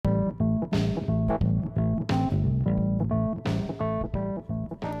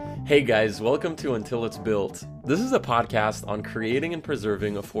Hey guys, welcome to Until It's Built. This is a podcast on creating and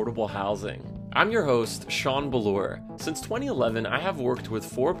preserving affordable housing. I'm your host, Sean Ballure. Since 2011, I have worked with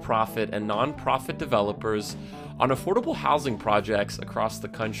for-profit and non-profit developers on affordable housing projects across the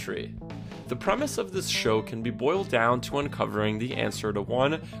country. The premise of this show can be boiled down to uncovering the answer to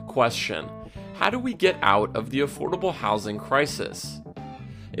one question: how do we get out of the affordable housing crisis?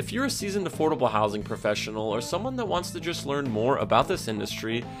 If you're a seasoned affordable housing professional or someone that wants to just learn more about this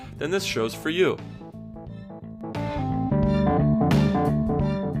industry, then this show's for you.